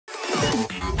What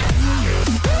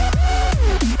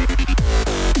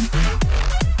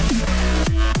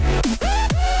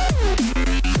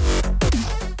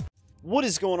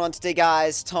is going on today,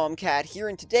 guys? Tomcat here,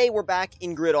 and today we're back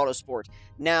in Grid Autosport.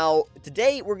 Now,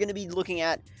 today we're going to be looking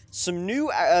at some new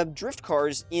drift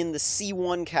cars in the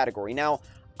C1 category. Now,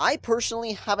 I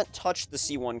personally haven't touched the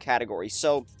C1 category,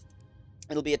 so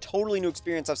it'll be a totally new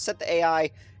experience. I've set the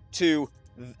AI to,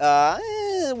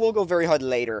 we'll go very hard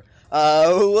later.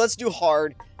 Let's do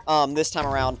hard this time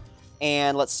around,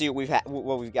 and let's see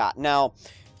what we've got. Now,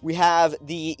 we have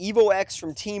the Evo X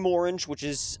from Team Orange, which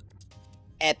is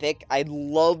epic. I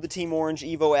love the Team Orange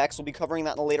Evo X. We'll be covering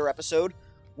that in a later episode.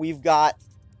 We've got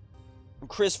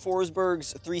Chris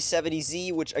Forsberg's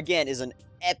 370Z, which again is an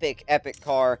epic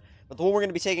car. But the one we're going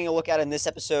to be taking a look at in this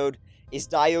episode is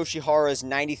Yoshihara's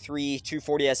 93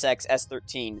 240SX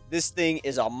S13. This thing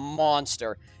is a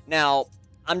monster. Now,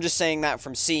 I'm just saying that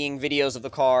from seeing videos of the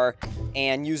car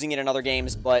and using it in other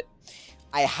games, but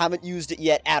I haven't used it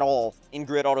yet at all in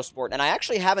Grid Autosport, and I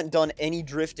actually haven't done any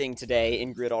drifting today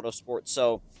in Grid Autosport,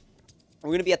 so we're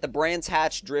going to be at the Brands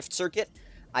Hatch Drift Circuit.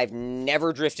 I've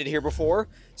never drifted here before,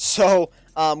 so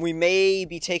we may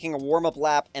be taking a warm-up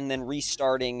lap and then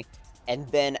restarting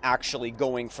and then actually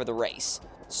going for the race.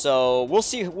 So we'll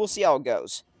see how it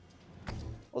goes.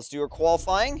 Let's do our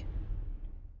qualifying.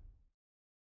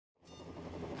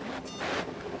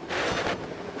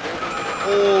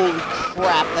 Holy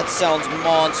crap, that sounds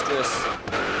monstrous.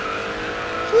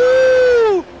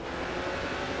 Woo!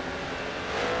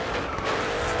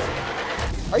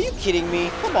 Are you kidding me?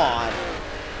 Come on.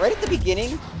 Right at the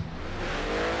beginning?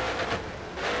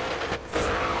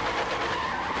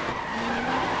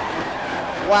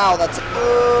 Wow, that's...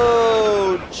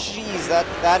 Oh, jeez,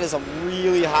 that is a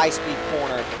really high-speed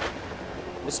corner.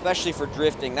 Especially for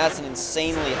drifting. That's an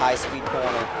insanely high-speed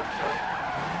corner.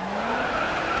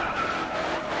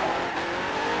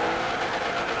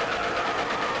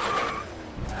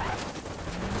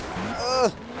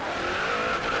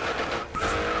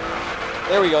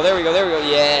 There we go.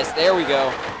 Yes, there we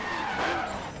go.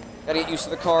 Gotta get used to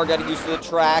the car, gotta get used to the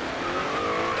track.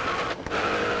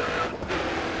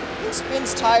 It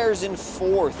spins tires in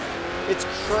fourth. It's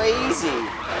crazy.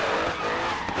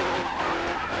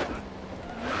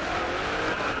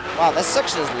 Wow, this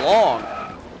section is long.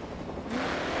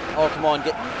 Oh, come on,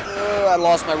 I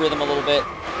lost my rhythm a little bit.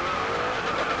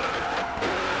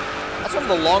 That's one of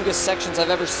the longest sections I've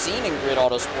ever seen in Grid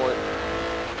Autosport.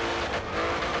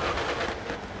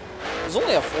 There's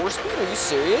only a 4-speed? Are you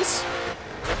serious?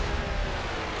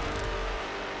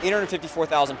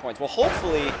 854,000 points. Well,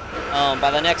 hopefully,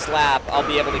 by the next lap, I'll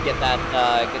be able to get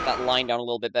that line down a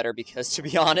little bit better, because, to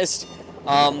be honest,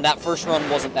 that first run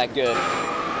wasn't that good.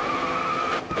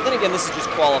 But then again, this is just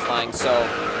qualifying, so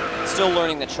still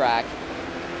learning the track.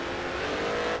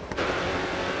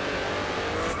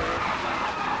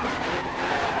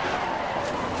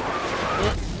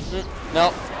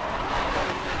 Nope.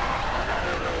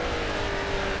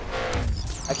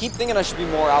 I keep thinking I should be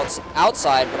more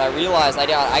outside, but I realized I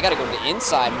gotta go to the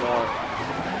inside more.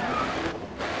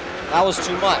 That was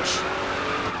too much.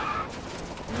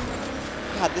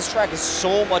 God, this track is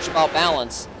so much about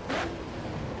balance.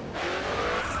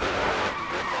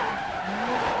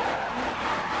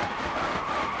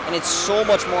 And it's so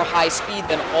much more high speed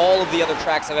than all of the other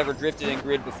tracks I've ever drifted in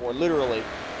Grid before, literally.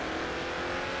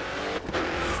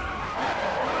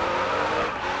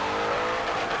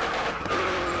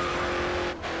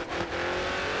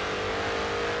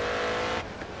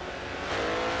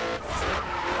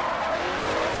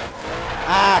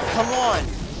 Ah, come on!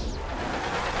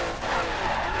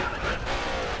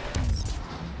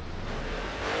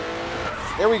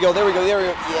 There we go.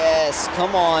 Yes,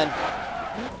 come on.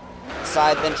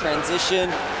 Side, then transition.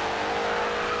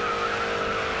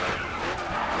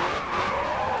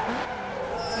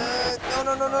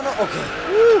 No. Okay.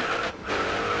 Woo.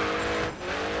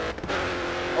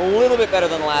 A little bit better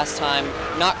than last time.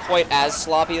 Not quite as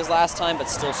sloppy as last time, but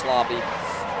still sloppy.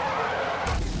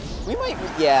 We might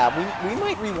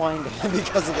rewind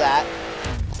because of that.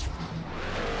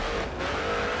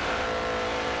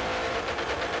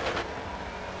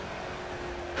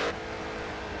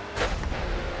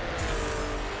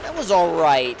 That was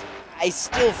alright. I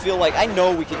still feel like, I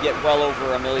know we could get well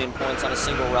over 1,000,000 points on a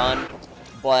single run,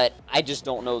 but I just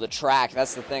don't know the track.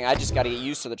 That's the thing. I just got to get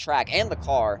used to the track and the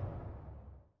car.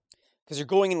 Because you're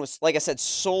going in with, like I said,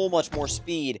 so much more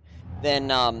speed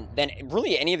than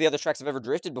really any of the other tracks I've ever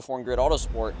drifted before in Grid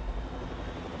Autosport.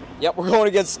 Yep, we're going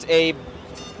against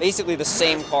basically the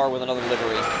same car with another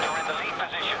livery. You're in the lead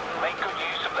position. Make good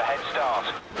use of the head start.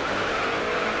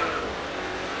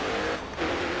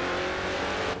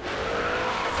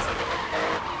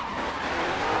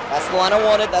 the line I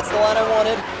wanted. That's the line I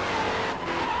wanted.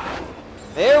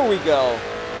 There we go.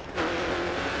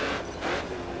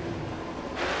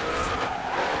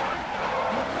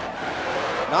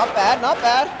 Not bad, not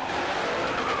bad.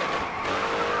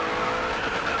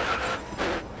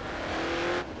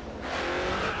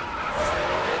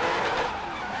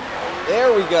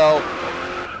 There we go.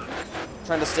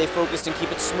 Trying to stay focused and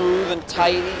keep it smooth and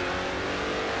tidy.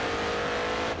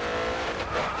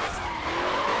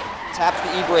 Taps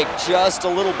the e-brake just a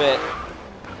little bit.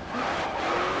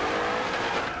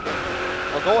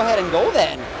 Well, go ahead and go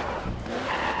then.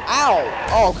 Ow!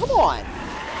 Oh, come on.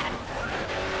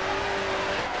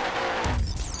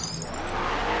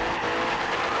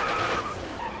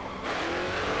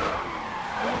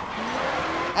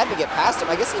 Had to get past him.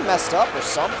 I guess he messed up or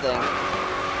something.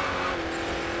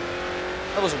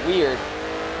 That was weird.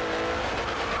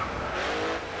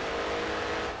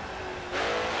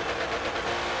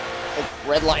 Like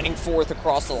redlining fourth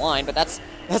across the line, but that's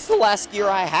the last gear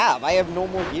I have. I have no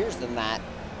more gears than that.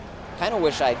 Kind of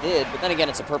wish I did, but then again,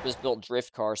 it's a purpose-built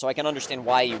drift car, so I can understand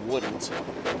why you wouldn't.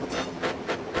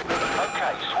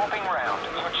 Okay, swapping round.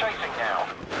 You're chasing now.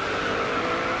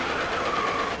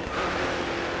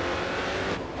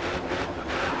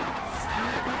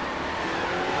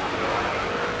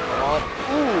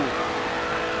 Ooh.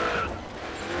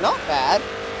 Not bad.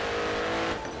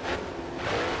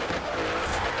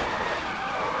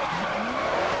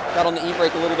 Got on the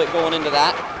e-brake a little bit going into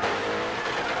that.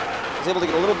 Was able to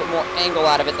get a little bit more angle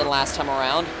out of it than last time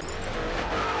around.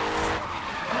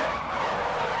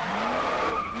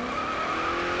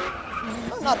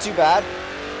 Not too bad.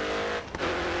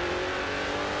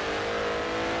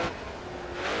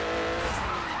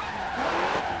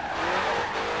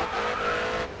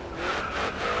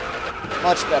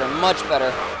 Much better, much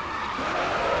better.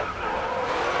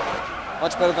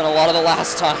 Much better than a lot of the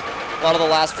last time. A lot of the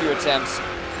last few attempts.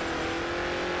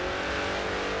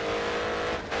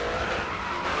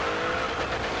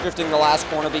 Drifting the last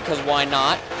corner because why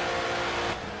not?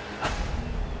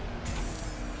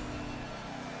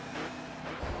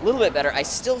 A little bit better. I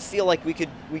still feel like we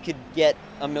could get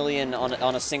a million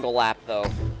on a single lap though.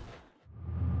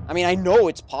 I mean, I know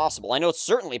it's possible. I know it's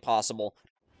certainly possible.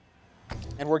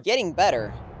 And we're getting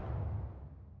better.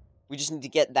 We just need to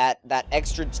get that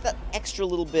extra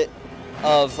little bit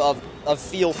of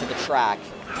feel for the track.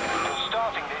 You're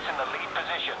starting this in the lead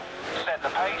position. Set the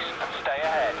pace and stay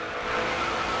ahead.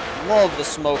 Love the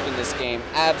smoke in this game.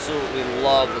 Absolutely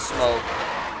love the smoke.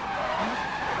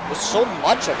 There's so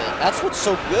much of it. That's what's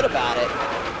so good about it.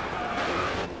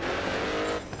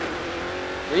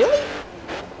 Really?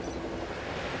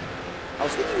 I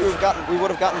was thinking we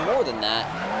would have gotten more than that.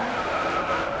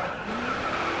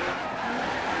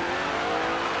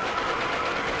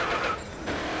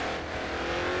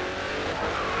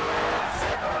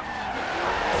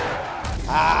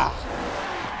 Ah.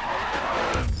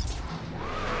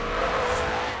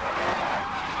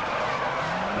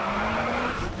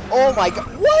 Oh my god.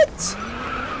 What?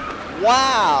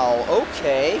 Wow.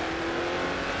 Okay.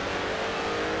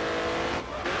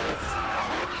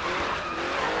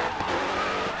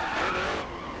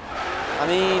 I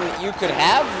mean, you could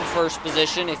have the first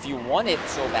position if you want it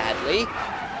so badly.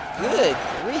 Good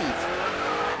grief.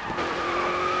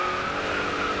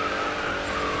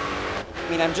 I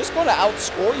mean, I'm just going to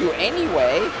outscore you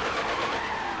anyway.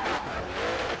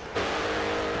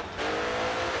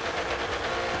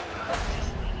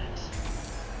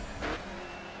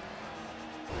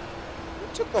 You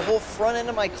took the whole front end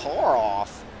of my car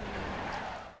off.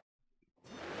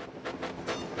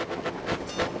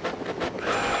 You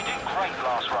did great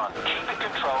last run. Keep it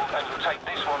controlled and you'll take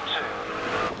this one too.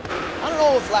 I don't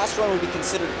know if last run would be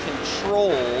considered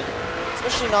controlled,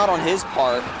 especially not on his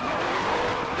part.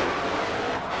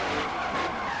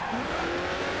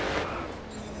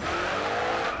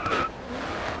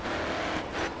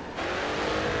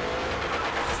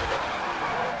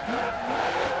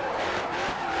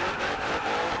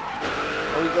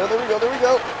 There we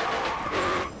go.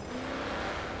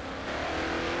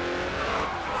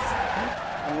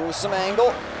 Move some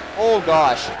angle. Oh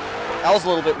gosh, that was a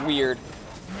little bit weird.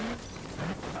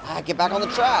 Get back on the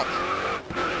track.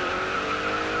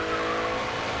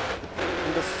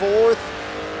 Into fourth.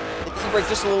 Hit the e-brake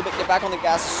just a little bit. Get back on the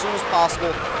gas as soon as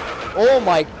possible. Oh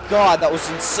my god, that was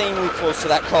insanely close to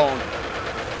that cone.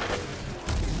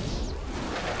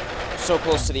 So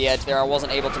close to the edge there. I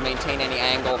wasn't able to maintain any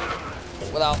angle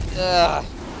without,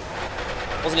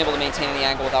 wasn't able to maintain any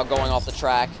angle without going off the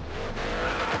track.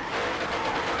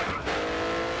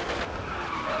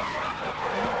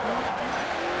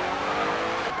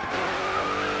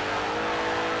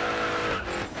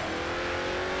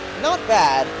 Not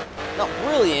bad. Not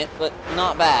brilliant, but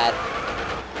not bad.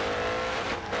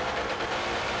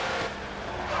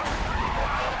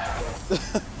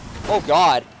 Oh,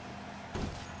 God.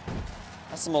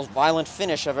 That's the most violent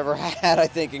finish I've ever had, I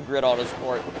think, in Grid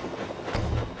Autosport.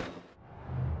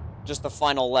 Just the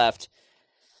final left.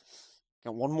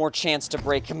 Got one more chance to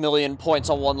break 1,000,000 points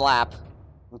on one lap.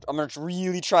 I'm going to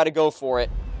really try to go for it.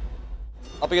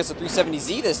 Up against the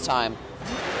 370Z this time.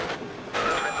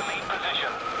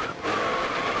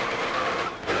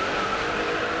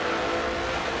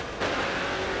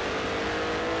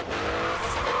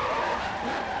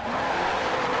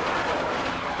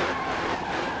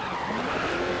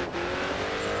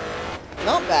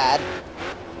 Not bad.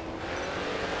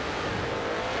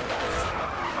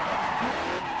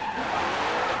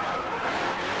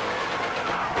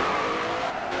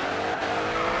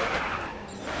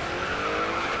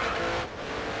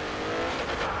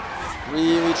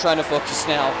 Really trying to focus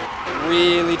now.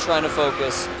 Really trying to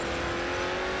focus.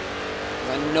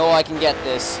 I know I can get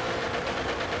this.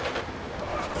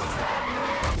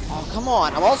 Oh, come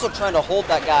on. I'm also trying to hold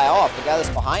that guy off. The guy that's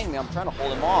behind me, I'm trying to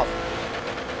hold him off.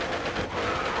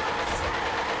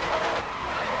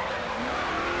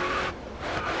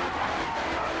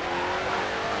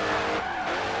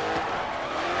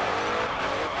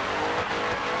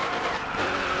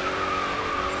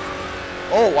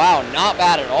 Oh, wow, not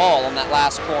bad at all on that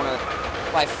last corner.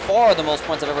 By far the most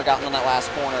points I've ever gotten on that last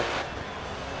corner.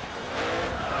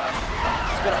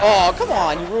 Oh, come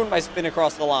on, you ruined my spin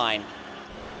across the line.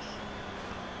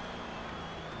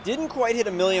 Didn't quite hit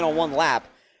 1,000,000 on one lap,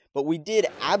 but we did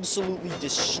absolutely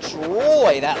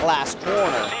destroy that last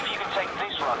corner. See if you can take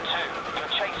this run too. You're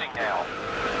chasing now.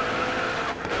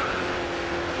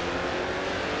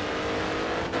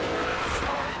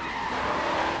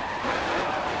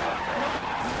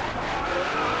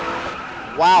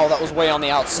 Wow, that was way on the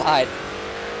outside.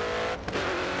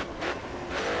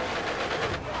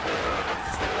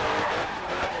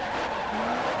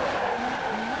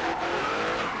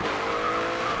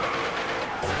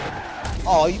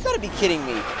 Oh, you gotta be kidding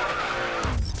me.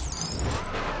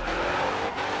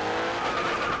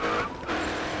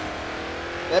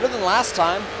 Better than last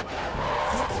time.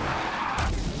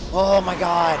 Oh my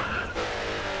God.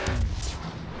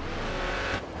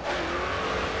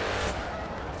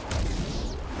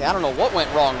 I don't know what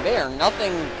went wrong there.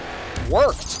 Nothing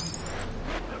worked.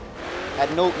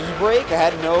 Had no e-brake. I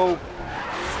had no...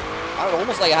 I don't know,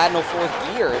 almost like I had no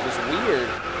fourth gear. It was weird.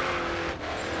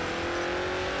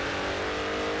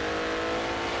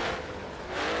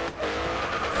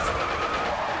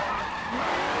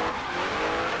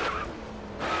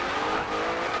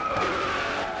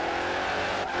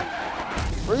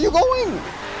 Where are you going?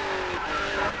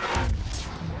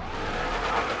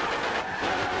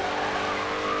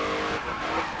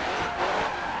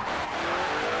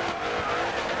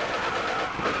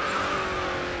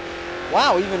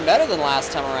 Wow, even better than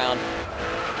last time around.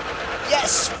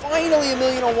 Yes! Finally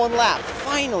 1,000,000 on one lap.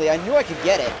 Finally, I knew I could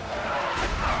get it.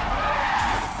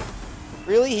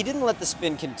 Really? He didn't let the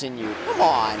spin continue. Come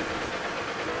on.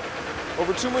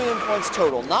 Over 2,000,000 points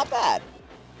total. Not bad.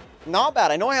 Not bad.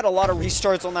 I know I had a lot of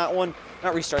restarts on that one.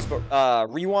 Not restarts, but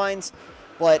rewinds.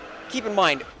 But keep in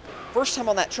mind, first time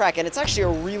on that track, and it's actually a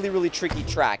really, really tricky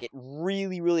track. It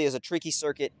really, really is a tricky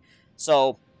circuit.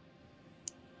 So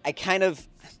I kind of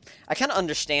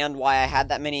understand why I had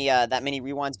that many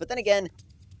rewinds, but then again,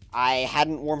 I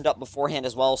hadn't warmed up beforehand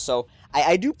as well, so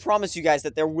I do promise you guys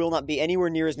that there will not be anywhere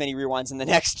near as many rewinds in the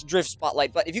next Drift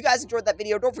Spotlight. But if you guys enjoyed that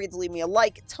video, don't forget to leave me a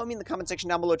like, tell me in the comment section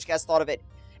down below what you guys thought of it,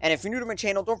 and if you're new to my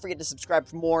channel, don't forget to subscribe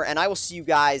for more, and I will see you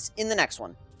guys in the next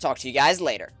one. Talk to you guys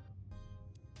later.